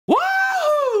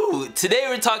Today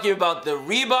we're talking about the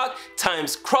Reebok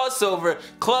times crossover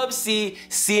Club C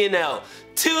CNL.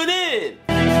 Tune in!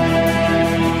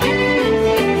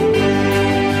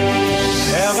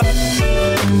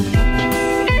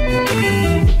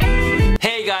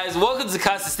 Hey guys, welcome to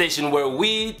Casa Station where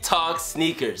we talk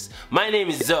sneakers. My name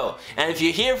is Zoe, and if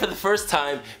you're here for the first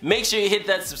time, make sure you hit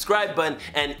that subscribe button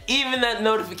and even that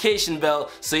notification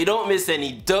bell so you don't miss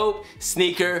any dope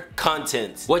sneaker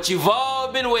content. What you've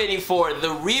all been waiting for, the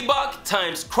Reebok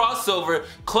times crossover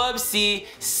Club C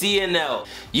CNL.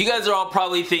 You guys are all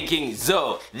probably thinking,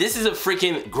 Zoe, this is a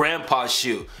freaking grandpa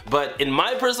shoe, but in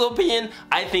my personal opinion,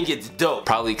 I think it's dope.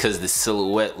 Probably because the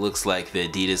silhouette looks like the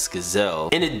Adidas Gazelle.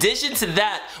 In addition to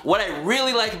that, what I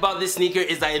really like about this sneaker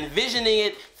is I envisioning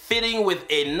it fitting with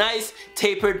a nice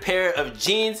tapered pair of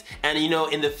jeans, and you know,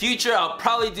 in the future I'll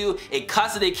probably do a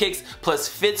Casa de Kicks plus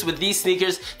fits with these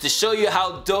sneakers to show you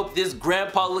how dope this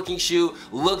grandpa looking shoe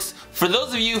looks. For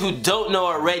those of you who don't know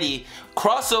already,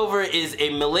 Crossover is a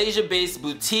Malaysia-based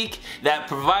boutique that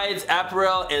provides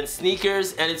apparel and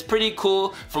sneakers, and it's pretty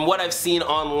cool from what I've seen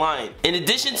online. In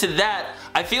addition to that,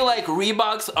 I feel like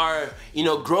Reeboks are, you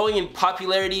know, growing in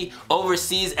popularity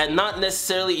overseas and not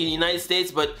necessarily in the United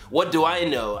States, but what do I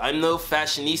know? I'm no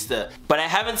fashionista, but I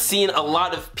haven't seen a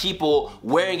lot of people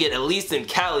wearing it, at least in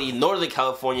Cali, Northern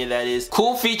California that is.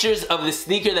 Cool features of the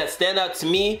sneaker that stand out to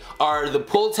me are the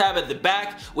pull tab at the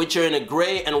back, which are in a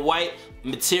gray and white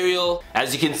material.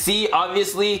 As you can see,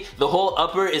 obviously the whole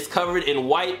upper is covered in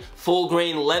white full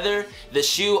grain leather. The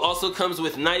shoe also comes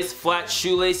with nice flat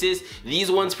shoelaces.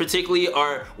 These ones particularly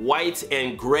are white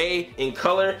and gray in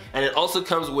color, and it also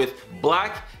comes with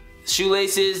black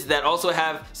shoelaces that also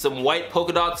have some white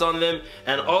polka dots on them,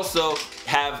 and also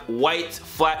have white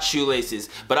flat shoelaces,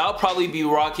 but I'll probably be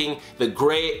rocking the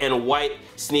gray and white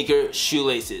sneaker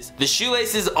shoelaces. The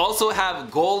shoelaces also have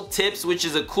gold tips, which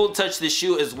is a cool touch to the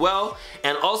shoe as well,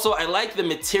 and also I like the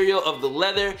material of the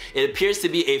leather. It appears to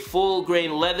be a full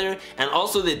grain leather, and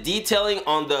also the detailing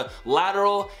on the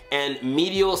lateral and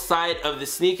medial side of the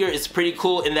sneaker is pretty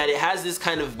cool in that it has this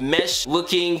kind of mesh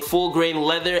looking full grain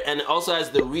leather, and it also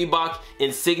has the Reebok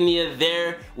insignia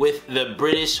there with the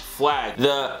British flag.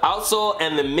 The outsole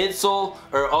and the midsole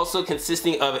are also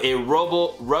consisting of a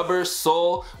rubber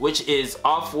sole, which is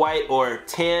off-white or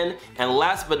tan, and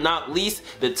last but not least,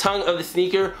 the tongue of the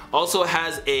sneaker also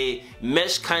has a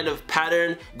mesh kind of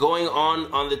pattern going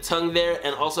on the tongue there,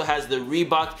 and also has the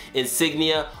Reebok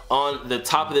insignia on the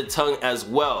top of the tongue as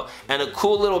well. And a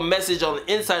cool little message on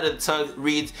the inside of the tongue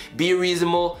reads, "Be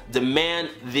reasonable, demand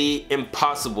the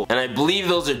impossible." And I believe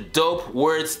those are dope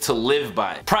words to live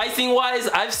by. Pricing wise,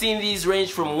 I've seen these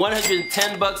range from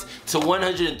 110 bucks to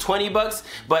 120 bucks,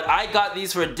 but I got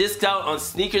these for a discount on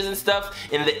sneakers and stuff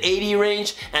in the 80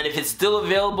 range, and if it's still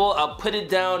available, I'll put it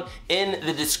down in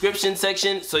the description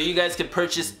section so you guys can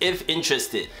purchase if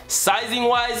interested. Sizing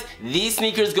wise, these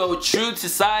sneakers go true to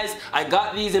size. I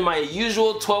got these in my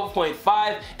usual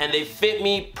 12.5 and they fit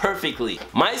me perfectly.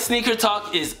 My sneaker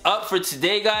talk is up for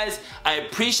today, guys. I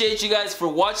appreciate you guys for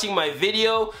watching my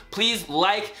video. Please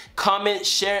like, comment,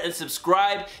 share, and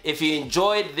subscribe if you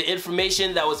enjoyed the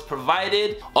information that was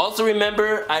provided. Also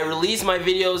remember, I release my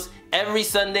videos every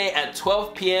Sunday at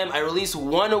 12 p.m. I release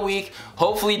one a week.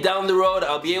 Hopefully down the road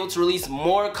I'll be able to release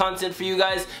more content for you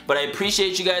guys, but I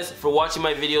appreciate you guys for watching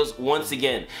my videos once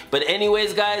again. But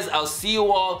anyways guys, I'll see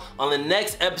you all on the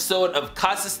next episode of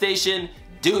Casa Station.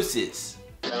 Deuces.